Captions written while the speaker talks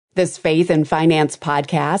This Faith and Finance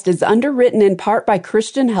podcast is underwritten in part by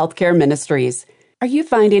Christian Healthcare Ministries. Are you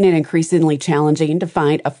finding it increasingly challenging to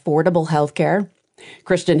find affordable healthcare?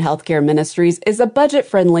 Christian Healthcare Ministries is a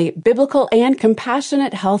budget-friendly, biblical, and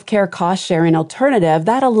compassionate healthcare cost-sharing alternative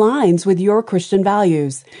that aligns with your Christian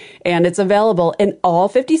values. And it's available in all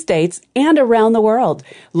 50 states and around the world.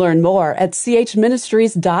 Learn more at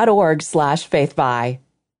chministries.org/faithby.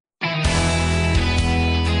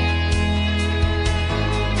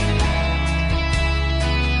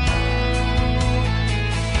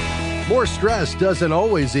 More stress doesn't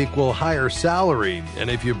always equal higher salary, and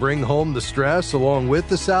if you bring home the stress along with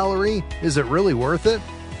the salary, is it really worth it?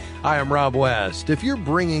 Hi, I'm Rob West. If you're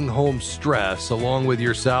bringing home stress along with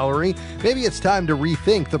your salary, maybe it's time to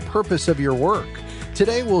rethink the purpose of your work.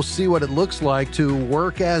 Today, we'll see what it looks like to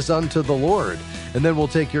work as unto the Lord, and then we'll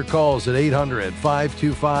take your calls at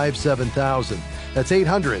 800-525-7000. That's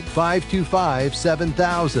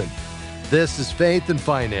 800-525-7000. This is Faith and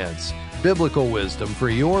Finance. Biblical wisdom for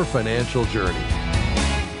your financial journey.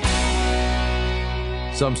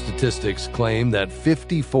 Some statistics claim that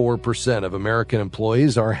 54% of American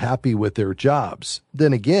employees are happy with their jobs.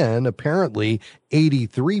 Then again, apparently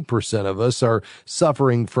 83% of us are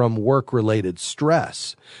suffering from work-related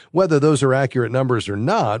stress. Whether those are accurate numbers or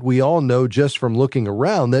not, we all know just from looking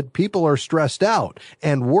around that people are stressed out,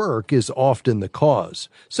 and work is often the cause.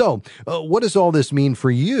 So, what does all this mean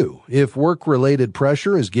for you? If work-related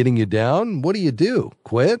pressure is getting you down, what do?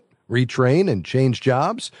 Quit? Retrain and change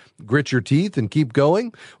jobs? Grit your teeth and keep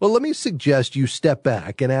going? Well, let me suggest you step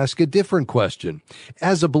back and ask a different question.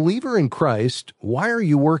 As a believer in Christ, why are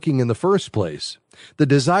you working in the first place? The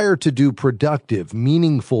desire to do productive,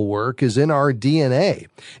 meaningful work is in our DNA.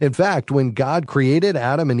 In fact, when God created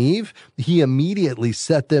Adam and Eve, He immediately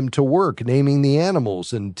set them to work, naming the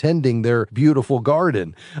animals and tending their beautiful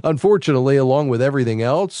garden. Unfortunately, along with everything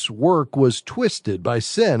else, work was twisted by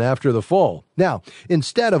sin after the fall. Now,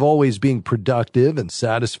 instead of always being productive and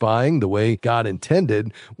satisfying the way God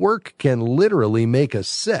intended, work can literally make us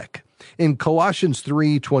sick. In Colossians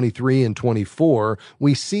 3:23 and 24,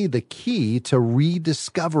 we see the key to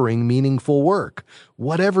rediscovering meaningful work.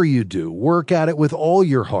 Whatever you do, work at it with all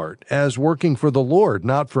your heart, as working for the Lord,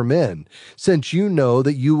 not for men, since you know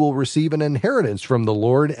that you will receive an inheritance from the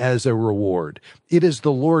Lord as a reward. It is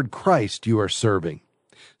the Lord Christ you are serving.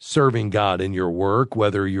 Serving God in your work,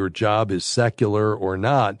 whether your job is secular or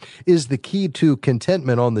not, is the key to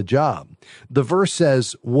contentment on the job. The verse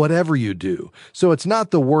says, whatever you do. So it's not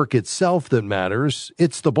the work itself that matters,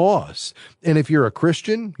 it's the boss. And if you're a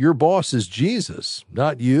Christian, your boss is Jesus,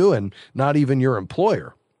 not you and not even your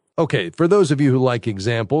employer. Okay, for those of you who like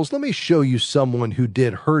examples, let me show you someone who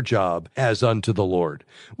did her job as unto the Lord.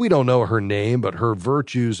 We don't know her name, but her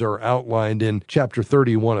virtues are outlined in chapter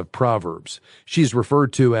 31 of Proverbs. She's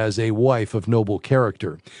referred to as a wife of noble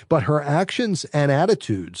character, but her actions and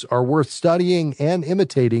attitudes are worth studying and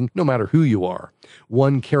imitating no matter who you are.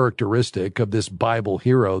 One characteristic of this Bible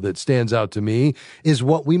hero that stands out to me is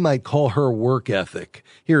what we might call her work ethic.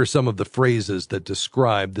 Here are some of the phrases that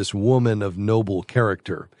describe this woman of noble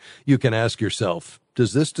character. You can ask yourself,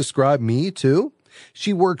 does this describe me too?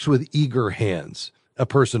 She works with eager hands. A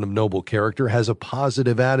person of noble character has a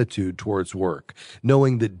positive attitude towards work,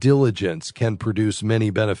 knowing that diligence can produce many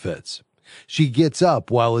benefits. She gets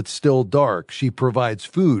up while it's still dark. She provides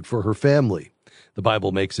food for her family. The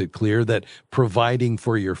Bible makes it clear that providing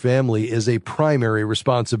for your family is a primary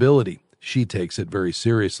responsibility. She takes it very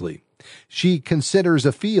seriously. She considers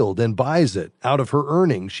a field and buys it. Out of her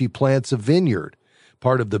earnings, she plants a vineyard.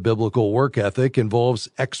 Part of the biblical work ethic involves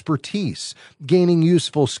expertise, gaining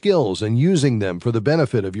useful skills and using them for the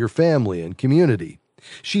benefit of your family and community.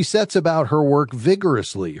 She sets about her work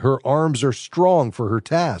vigorously. Her arms are strong for her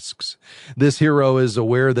tasks. This hero is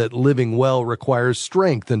aware that living well requires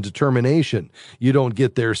strength and determination. You don't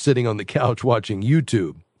get there sitting on the couch watching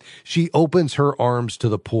YouTube. She opens her arms to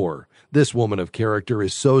the poor. This woman of character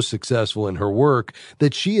is so successful in her work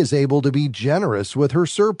that she is able to be generous with her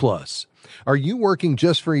surplus. Are you working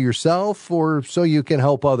just for yourself or so you can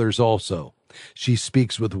help others also? She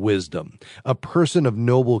speaks with wisdom. A person of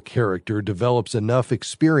noble character develops enough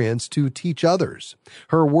experience to teach others.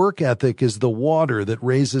 Her work ethic is the water that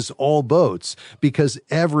raises all boats because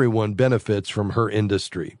everyone benefits from her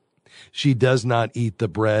industry. She does not eat the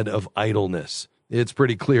bread of idleness. It's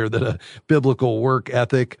pretty clear that a biblical work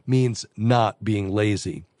ethic means not being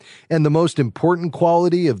lazy. And the most important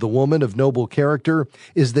quality of the woman of noble character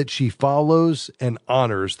is that she follows and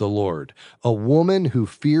honors the Lord. A woman who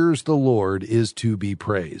fears the Lord is to be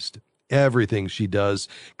praised. Everything she does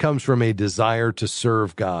comes from a desire to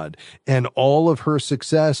serve God, and all of her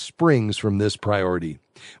success springs from this priority.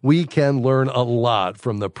 We can learn a lot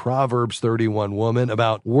from the Proverbs 31 woman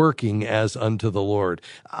about working as unto the Lord.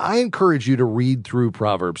 I encourage you to read through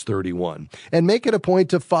Proverbs 31 and make it a point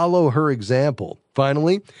to follow her example.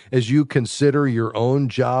 Finally, as you consider your own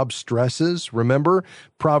job stresses, remember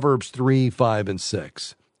Proverbs 3, 5, and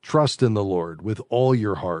 6. Trust in the Lord with all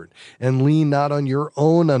your heart and lean not on your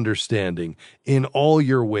own understanding. In all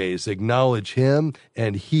your ways, acknowledge Him,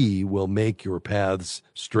 and He will make your paths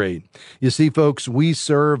straight. You see, folks, we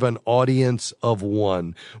serve an audience of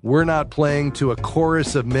one. We're not playing to a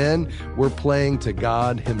chorus of men. We're playing to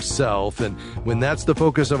God Himself. And when that's the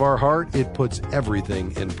focus of our heart, it puts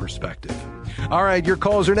everything in perspective. All right, your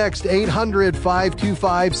calls are next.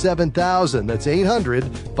 800-525-7000. That's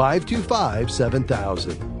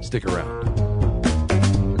 800-525-7000. Stick around.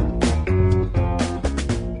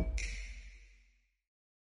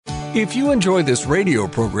 If you enjoy this radio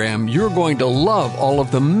program, you're going to love all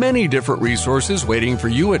of the many different resources waiting for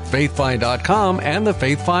you at faithfi.com and the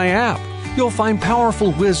FaithFi app. You'll find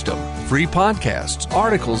powerful wisdom, free podcasts,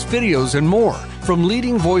 articles, videos, and more from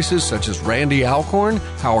leading voices such as Randy Alcorn,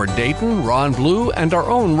 Howard Dayton, Ron Blue, and our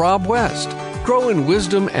own Rob West. Grow in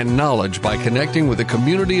wisdom and knowledge by connecting with a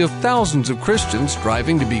community of thousands of Christians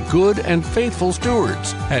striving to be good and faithful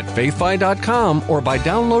stewards at faithfi.com or by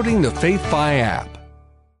downloading the FaithFi app.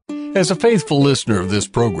 As a faithful listener of this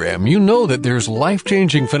program, you know that there's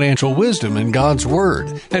life-changing financial wisdom in God's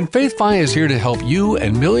Word, and FaithFi is here to help you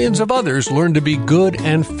and millions of others learn to be good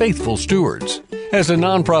and faithful stewards. As a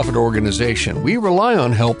nonprofit organization, we rely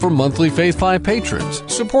on help from monthly FaithFi patrons,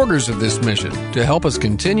 supporters of this mission, to help us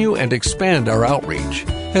continue and expand our outreach.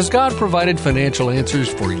 Has God provided financial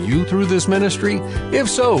answers for you through this ministry? If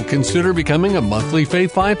so, consider becoming a monthly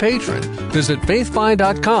FaithFi patron. Visit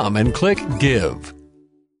faithfi.com and click Give.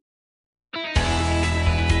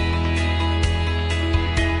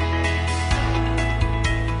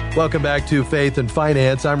 Welcome back to Faith and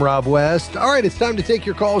Finance. I'm Rob West. All right, it's time to take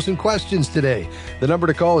your calls and questions today. The number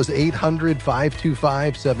to call is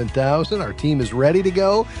 800-525-7000. Our team is ready to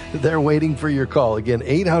go. They're waiting for your call. Again,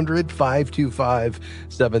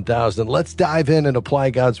 800-525-7000. Let's dive in and apply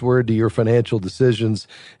God's Word to your financial decisions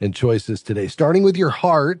and choices today. Starting with your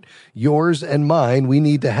heart, yours and mine, we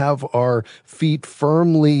need to have our feet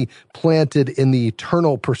firmly planted in the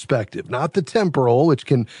eternal perspective, not the temporal, which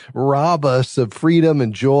can rob us of freedom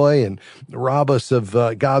and joy and rob us of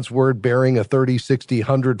God's Word bearing a 30, 60,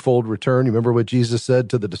 100-fold return. You remember what Jesus said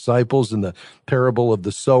to the disciples in the parable of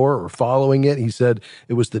the sower, or following it? He said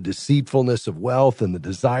it was the deceitfulness of wealth and the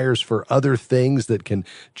desires for other things that can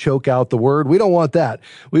choke out the Word. We don't want that.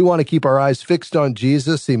 We want to keep our eyes fixed on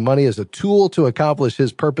Jesus, see money as a tool to accomplish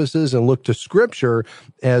His purposes, and look to Scripture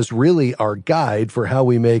as really our guide for how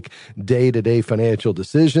we make day-to-day financial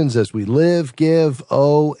decisions as we live, give,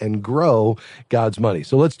 owe, and grow God's money.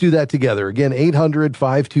 So let's do that together. Again,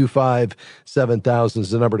 800-525-7000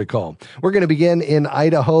 is the number to call. We're going to begin in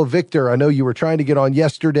Idaho. Victor, I know you were trying to get on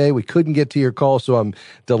yesterday. We couldn't get to your call, so I'm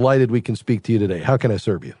delighted we can speak to you today. How can I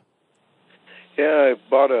serve you? Yeah, I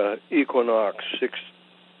bought a Equinox,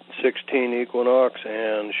 16 Equinox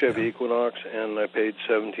and Chevy Equinox, and I paid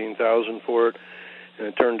 $17,000 for it. And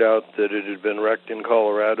it turned out that it had been wrecked in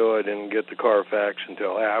Colorado. I didn't get the Carfax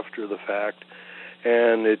until after the fact.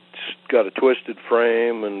 And it's got a twisted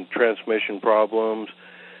frame and transmission problems.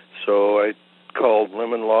 So I called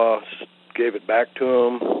Lemon Law, gave it back to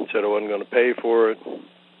them, said I wasn't going to pay for it.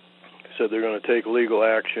 Said they're going to take legal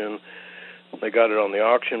action. They got it on the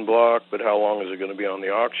auction block, but how long is it going to be on the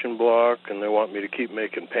auction block? And they want me to keep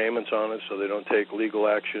making payments on it so they don't take legal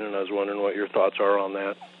action, and I was wondering what your thoughts are on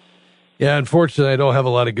that. Yeah, unfortunately, I don't have a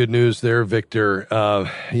lot of good news there, Victor.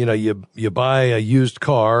 You buy a used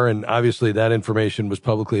car, and obviously that information was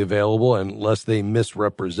publicly available, unless they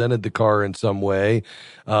misrepresented the car in some way.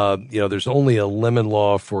 There's only a lemon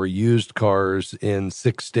law for used cars in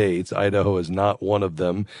 6 states. Idaho is not one of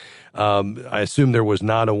them. I assume there was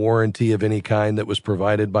not a warranty of any kind that was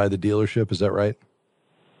provided by the dealership. Is that right?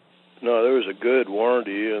 No, there was a good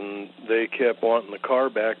warranty, and they kept wanting the car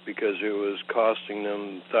back because it was costing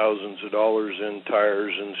them thousands of dollars in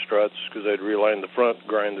tires and struts, because they'd realign the front,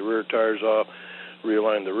 grind the rear tires off,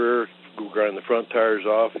 realign the rear, grind the front tires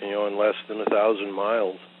off, in less than 1,000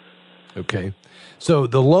 miles. Okay. So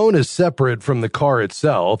the loan is separate from the car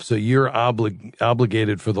itself, so you're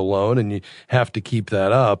obligated for the loan, and you have to keep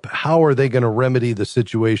that up. How are they going to remedy the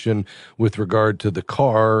situation with regard to the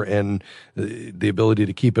car and the ability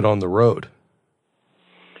to keep it on the road?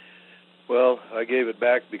 Well, I gave it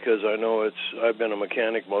back because I know I've been a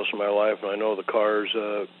mechanic most of my life, and I know the car's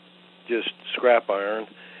just scrap iron.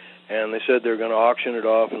 And they said they're going to auction it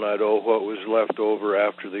off, and I'd owe what was left over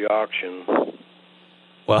after the auction.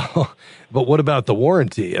 Well, but what about the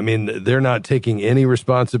warranty? I mean, they're not taking any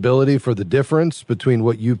responsibility for the difference between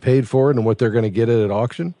what you paid for it and what they're going to get it at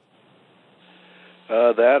auction?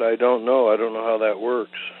 That I don't know. I don't know how that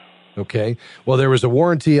works. Okay. Well, there was a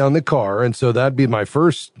warranty on the car, and so that'd be my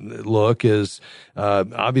first look is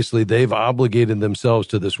obviously they've obligated themselves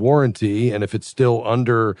to this warranty, and if it's still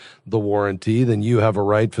under the warranty, then you have a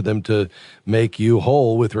right for them to make you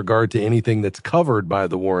whole with regard to anything that's covered by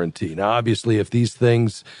the warranty. Now, obviously, if these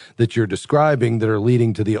things that you're describing that are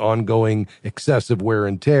leading to the ongoing excessive wear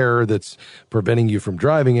and tear that's preventing you from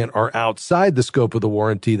driving it are outside the scope of the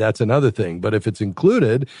warranty, that's another thing. But if it's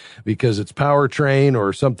included because it's powertrain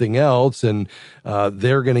or something else, and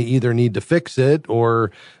they're going to either need to fix it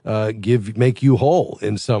or make you whole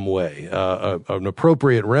in some way. An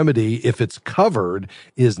appropriate remedy, if it's covered,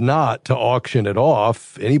 is not to auction it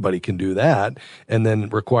off. Anybody can do that, and then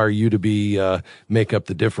require you to be make up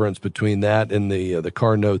the difference between that and the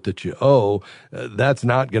car note that you owe. That's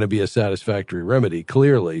not going to be a satisfactory remedy,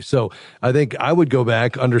 clearly. So I think I would go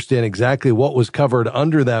back, understand exactly what was covered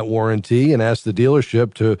under that warranty, and ask the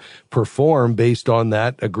dealership to perform based on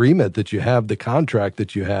that agreement that you have, the contract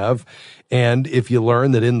that you have. And if you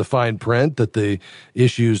learn that in the fine print that the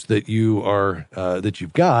issues that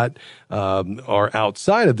you've got are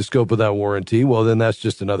outside of the scope of that warranty, well, then that's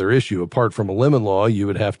just another issue. Apart from a lemon law, you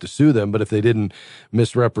would have to sue them. But if they didn't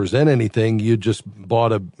misrepresent anything, you just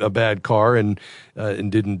bought a bad car and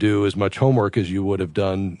didn't do as much homework as you would have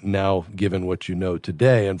done now, given what you know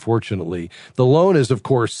today. Unfortunately, the loan is, of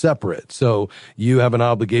course, separate. So you have an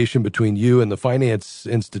obligation between you and the finance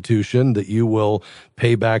institution that you will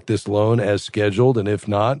pay back this loan as scheduled. And if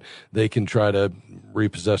not, they can try to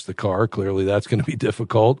repossess the car. Clearly, that's going to be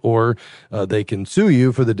difficult. Or they can sue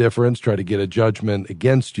you for the difference, try to get a judgment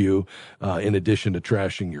against you in addition to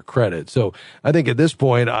trashing your credit. So I think at this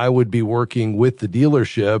point, I would be working with the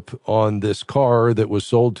dealership on this car that was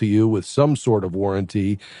sold to you with some sort of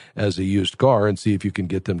warranty as a used car and see if you can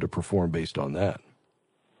get them to perform based on that.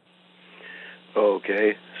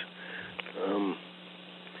 Okay.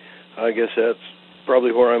 I guess that's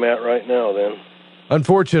probably where I'm at right now then.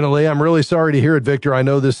 Unfortunately, I'm really sorry to hear it, Victor. I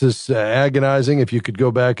know this is agonizing. If you could go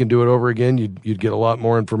back and do it over again, you'd get a lot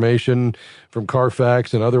more information from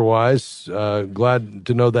Carfax and otherwise. Glad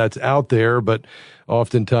to know that's out there, but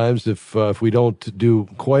oftentimes if we don't do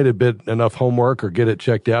quite a bit enough homework or get it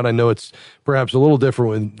checked out, I know it's perhaps a little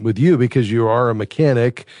different with you because you are a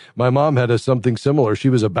mechanic. My mom had something similar. She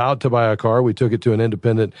was about to buy a car. We took it to an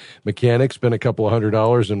independent mechanic, spent a couple of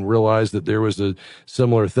 $100 and realized that there was a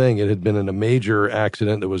similar thing. It had been in a major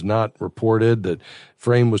accident that was not reported, that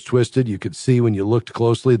frame was twisted. You could see when you looked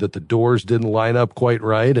closely that the doors didn't line up quite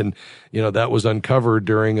right. And, that was uncovered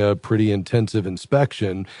during a pretty intensive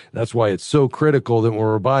inspection. That's why it's so critical that when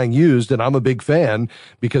we're buying used, and I'm a big fan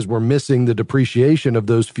because we're missing the depreciation of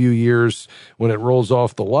those few years when it rolls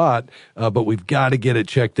off the lot. But we've got to get it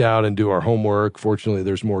checked out and do our homework. Fortunately,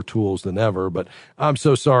 there's more tools than ever. But I'm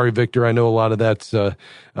so sorry, Victor. I know a lot of that's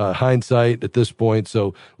hindsight at this point.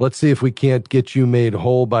 So let's see if we can't get you made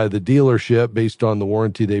whole by the dealership based on the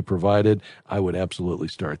warranty they provided. I would absolutely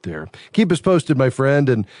start there. Keep us posted, my friend,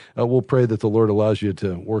 and we'll pray that the Lord allows you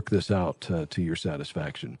to work this out to your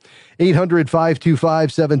satisfaction.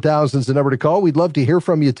 800-525-7000 is the number to call. We'd love to hear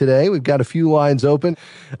from you today. We've got a few lines open.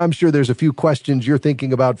 I'm sure there's a few questions you're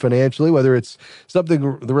thinking about financially, whether it's something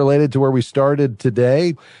related to where we started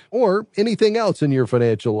today or anything else in your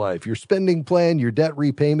financial life, your spending plan, your debt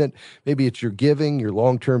repayment, maybe it's your giving, your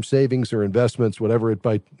long-term savings or investments, whatever it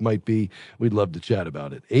might be. We'd love to chat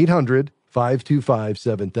about it.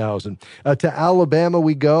 800-525-7000. To Alabama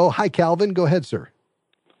we go. Hi, Calvin. Go ahead, sir.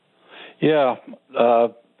 Yeah.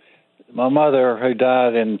 My mother, who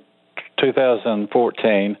died in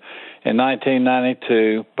 2014, in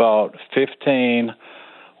 1992, bought 15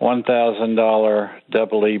 $1,000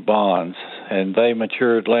 double E bonds, and they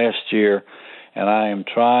matured last year, and I am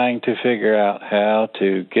trying to figure out how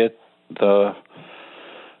to get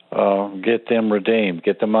them redeemed,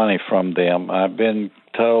 get the money from them. I've been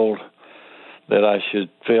told that I should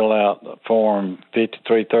fill out Form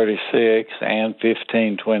 5336 and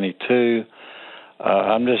 1522.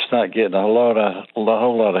 I'm just not getting a whole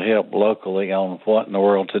lot of help locally on what in the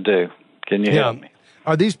world to do. Can you help me?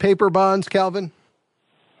 Are these paper bonds, Calvin?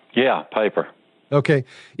 Yeah, paper. Okay.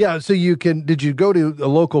 Yeah, so did you go to a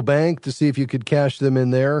local bank to see if you could cash them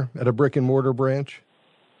in there at a brick and mortar branch?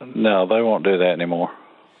 No, they won't do that anymore.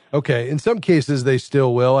 Okay. In some cases, they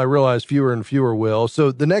still will. I realize fewer and fewer will.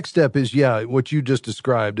 So the next step is, what you just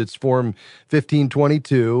described. It's Form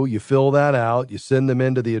 1522. You fill that out. You send them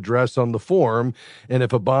into the address on the form. And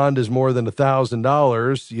if a bond is more than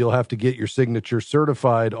 $1,000, you'll have to get your signature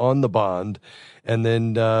certified on the bond. And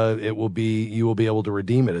then you will be able to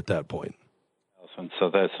redeem it at that point. So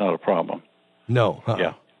that's not a problem. No.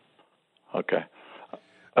 Yeah. Okay.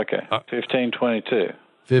 1522.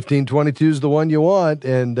 1522 is the one you want,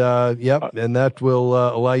 and and that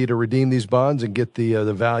will allow you to redeem these bonds and get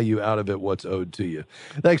the value out of it, what's owed to you.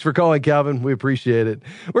 Thanks for calling, Calvin. We appreciate it.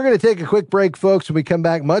 We're going to take a quick break, folks. When we come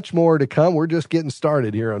back, much more to come. We're just getting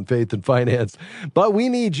started here on Faith and Finance, but we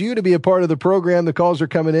need you to be a part of the program. The calls are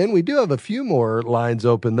coming in. We do have a few more lines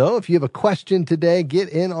open, though. If you have a question today, get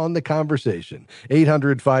in on the conversation.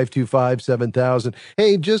 800-525-7000.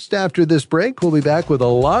 Hey, just after this break, we'll be back with a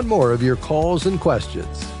lot more of your calls and questions.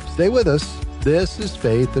 Stay with us. This is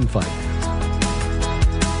Faith and Finance.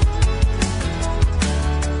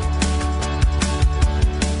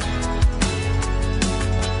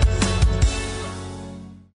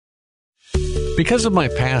 Because of my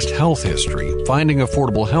past health history, finding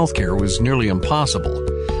affordable health care was nearly impossible.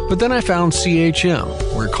 But then I found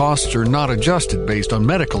CHM, where costs are not adjusted based on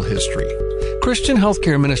medical history. Christian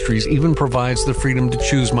Healthcare Ministries even provides the freedom to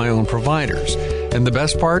choose my own providers. And the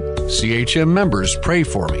best part? CHM members pray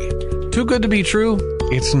for me. Too good to be true?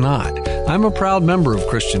 It's not. I'm a proud member of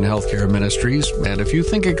Christian Healthcare Ministries, and if you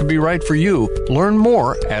think it could be right for you, learn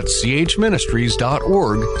more at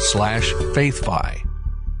chministries.org/faithfi.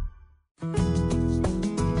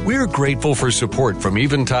 We're grateful for support from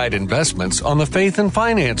Eventide Investments on the Faith and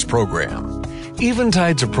Finance program.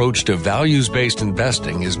 Eventide's approach to values-based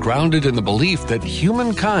investing is grounded in the belief that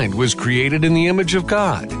humankind was created in the image of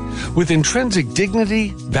God, with intrinsic dignity,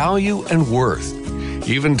 value, and worth.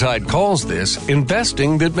 Eventide calls this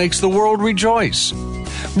investing that makes the world rejoice.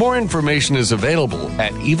 More information is available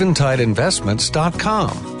at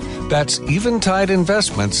eventideinvestments.com. That's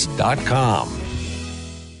eventideinvestments.com.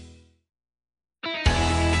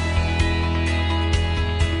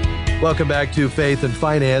 Welcome back to Faith and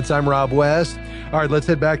Finance. I'm Rob West. All right, let's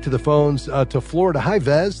head back to the phones to Florida. Hi,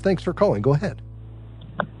 Vez. Thanks for calling. Go ahead.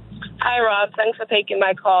 Hi, Rob. Thanks for taking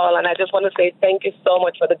my call. And I just want to say thank you so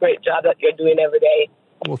much for the great job that you're doing every day.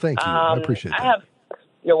 Well, thank you. I appreciate that.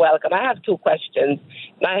 You're welcome. I have two questions.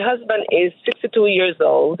 My husband is 62 years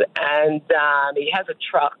old, and he has a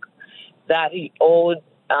truck that he owed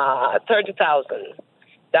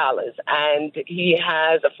 $30,000. And he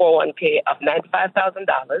has a 401k of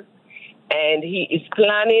 $95,000. And he is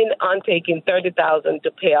planning on taking $30,000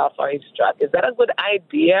 to pay off for his truck. Is that a good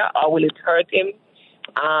idea, or will it hurt him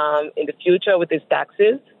in the future with his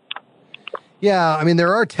taxes? Yeah, I mean,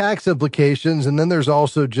 there are tax implications, and then there's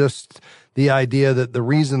also just the idea that the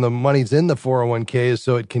reason the money's in the 401k is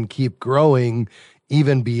so it can keep growing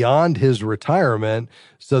even beyond his retirement,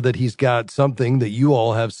 so that he's got something, that you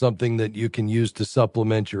all have something that you can use to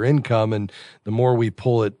supplement your income. And the more we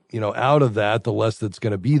pull it, out of that, the less that's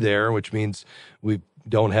going to be there, which means we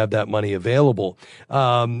don't have that money available.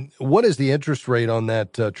 What is the interest rate on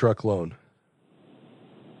that truck loan?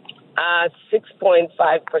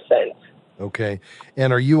 6.5%. Okay.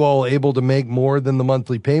 And are you all able to make more than the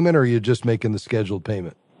monthly payment, or are you just making the scheduled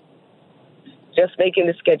payment? Just making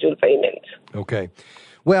the scheduled payment. Okay.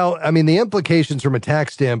 Well, I mean, the implications from a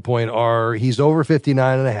tax standpoint are he's over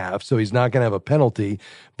 59 and a half, so he's not going to have a penalty,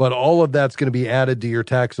 but all of that's going to be added to your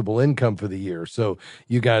taxable income for the year. So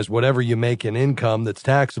you guys, whatever you make in income that's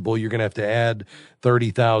taxable, you're going to have to add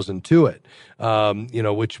 30,000 to it,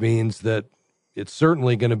 which means that it's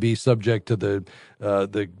certainly going to be subject to the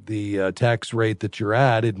tax rate that you're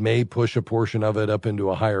at. It may push a portion of it up into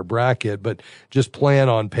a higher bracket, but just plan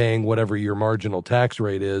on paying whatever your marginal tax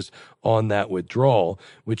rate is on that withdrawal,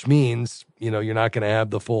 which means, you're not going to have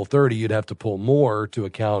the full 30. You'd have to pull more to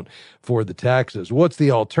account for the taxes. What's the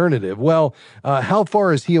alternative? Well, how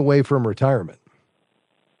far is he away from retirement?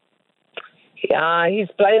 Yeah, he's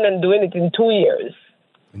planning on doing it in 2 years.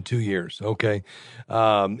 In 2 years. Okay.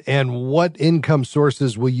 And what income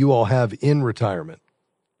sources will you all have in retirement?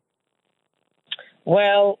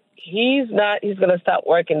 Well, he's going to stop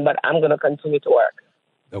working, but I'm going to continue to work.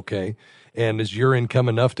 Okay. And is your income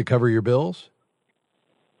enough to cover your bills?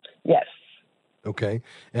 Yes. Okay.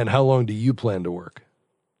 And how long do you plan to work?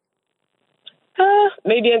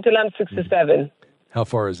 Maybe until I'm 67. How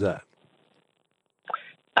far is that?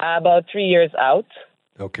 About 3 years out.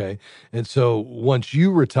 Okay. And so once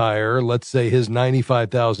you retire, let's say his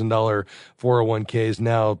 $95,000 401k is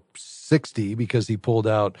now 60 because he pulled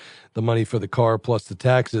out the money for the car plus the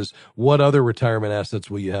taxes. What other retirement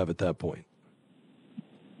assets will you have at that point?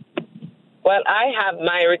 Well, I have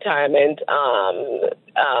my retirement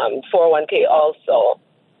 401k also,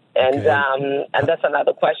 and that's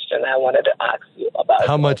another question I wanted to ask you about.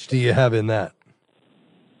 How much do you have in that?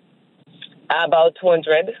 About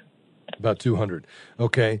 200. About 200.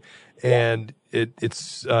 Okay. And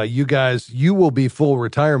it's you guys, you will be full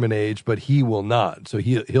retirement age, but he will not. So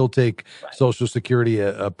he'll take Social Security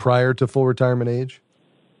prior to full retirement age?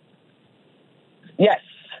 Yes.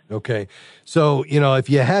 Okay. So, if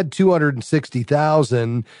you had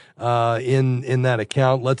 260,000 in that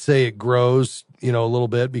account, let's say it grows, a little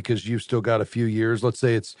bit because you've still got a few years. Let's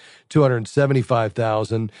say it's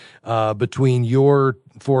 275,000 between your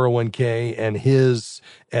 401k and his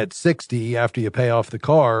at 60 after you pay off the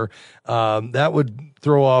car. That would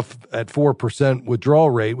throw off at 4% withdrawal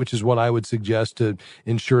rate, which is what I would suggest to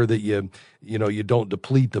ensure that you don't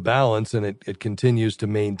deplete the balance and it continues to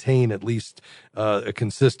maintain at least a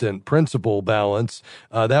consistent principal balance.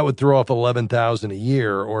 That would throw off 11,000 a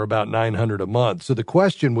year or about 900 a month. So the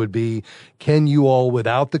question would be, can you all,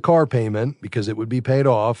 without the car payment, because it would be paid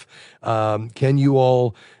off, can you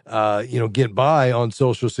all get by on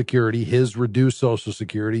Social Security, his reduced Social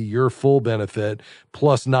Security, your full benefit,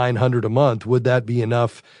 plus 900 a month? Would that be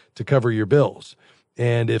enough to cover your bills?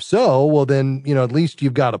 And if so, well, then, at least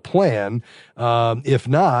you've got a plan. If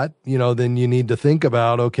not, then you need to think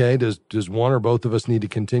about, okay, does one or both of us need to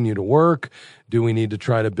continue to work? Do we need to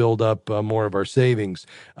try to build up more of our savings?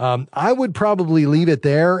 I would probably leave it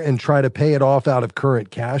there and try to pay it off out of current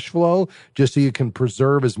cash flow, just so you can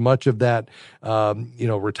preserve as much of that,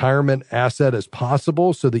 retirement asset as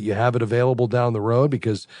possible so that you have it available down the road,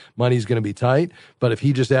 because money's going to be tight. But if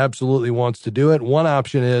he just absolutely wants to do it, one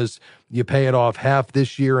option is you pay it off half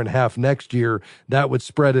this year and half next year. That would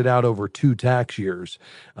spread it out over 2 tax years.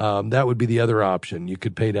 That would be the other option. You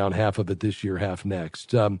could pay down half of it this year, half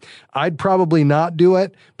next. I'd probably not do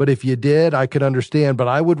it, but if you did, I could understand. But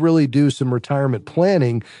I would really do some retirement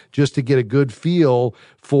planning just to get a good feel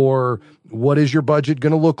for what is your budget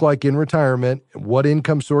going to look like in retirement? What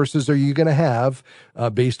income sources are you going to have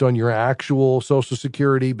based on your actual Social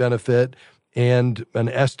Security benefit and an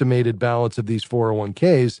estimated balance of these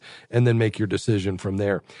 401ks, and then make your decision from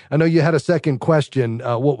there. I know you had a second question.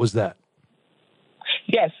 What was that?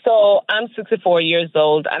 Yes, so I'm 64 years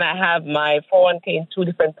old, and I have my 401k in 2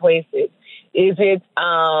 different places. Is it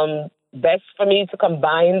best for me to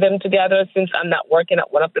combine them together since I'm not working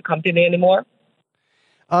at one of the company anymore?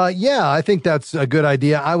 Yeah, I think that's a good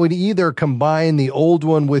idea. I would either combine the old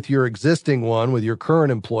one with your existing one, with your current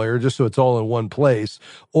employer, just so it's all in one place,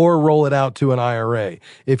 or roll it out to an IRA.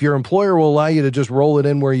 If your employer will allow you to just roll it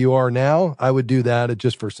in where you are now, I would do that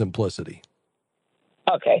just for simplicity.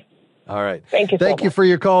 Okay. All right. Thank you so much. Thank you for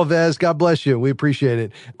your call, Vez. God bless you. We appreciate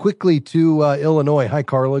it. Quickly to Illinois. Hi,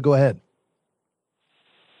 Carla. Go ahead.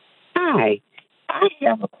 Hi. I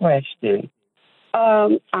have a question.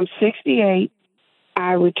 I'm 68.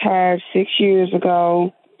 I retired 6 years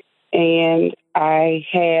ago, and I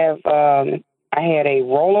had a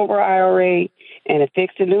rollover IRA and a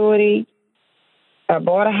fixed annuity. I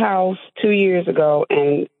bought a house 2 years ago,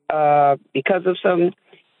 and because of some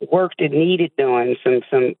work that needed doing,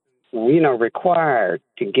 some required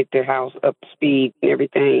to get the house up to speed and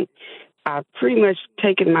everything, I've pretty much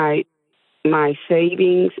taken my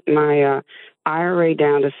savings, my IRA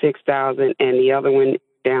down to $6,000, and the other one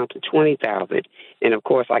down to $20,000. And of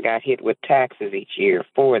course, I got hit with taxes each year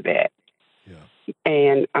for that. Yeah.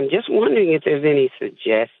 And I'm just wondering if there's any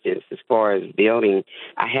suggestions as far as building.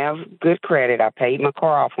 I have good credit. I paid my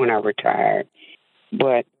car off when I retired,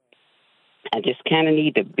 but I just kind of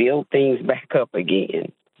need to build things back up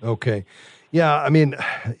again. Okay. Yeah, I mean,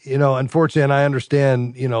 unfortunately, and I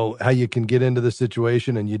understand, how you can get into the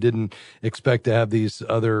situation and you didn't expect to have these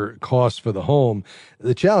other costs for the home.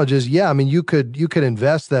 The challenge is, you could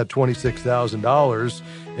invest that $26,000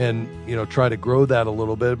 and, try to grow that a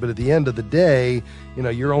little bit. But at the end of the day,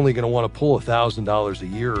 you're only going to want to pull $1,000 a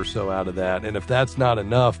year or so out of that. And if that's not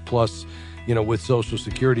enough, plus, with Social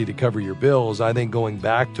Security to cover your bills, I think going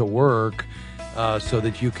back to work so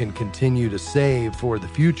that you can continue to save for the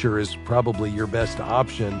future is probably your best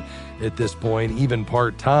option at this point, even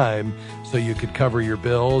part-time, so you could cover your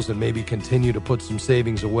bills and maybe continue to put some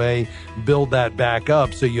savings away, build that back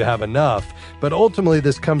up so you have enough. But ultimately,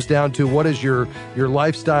 this comes down to what is your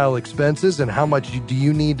lifestyle expenses and how much do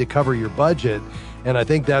you need to cover your budget. And I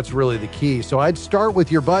think that's really the key. So I'd start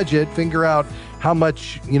with your budget, figure out how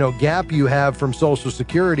much, gap you have from Social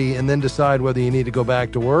Security, and then decide whether you need to go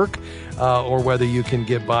back to work or whether you can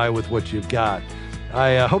get by with what you've got.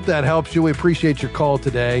 I hope that helps you. We appreciate your call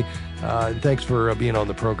today. And thanks for being on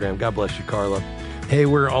the program. God bless you, Carla. Hey,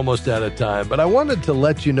 we're almost out of time, but I wanted to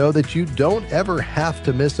let you know that you don't ever have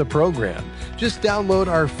to miss a program. Just download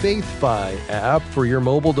our FaithFi app for your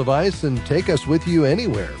mobile device and take us with you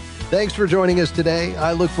anywhere. Thanks for joining us today.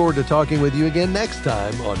 I look forward to talking with you again next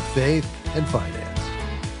time on Faith and Finance.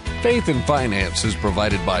 Faith and Finance is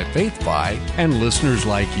provided by FaithFi and listeners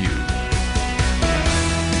like you.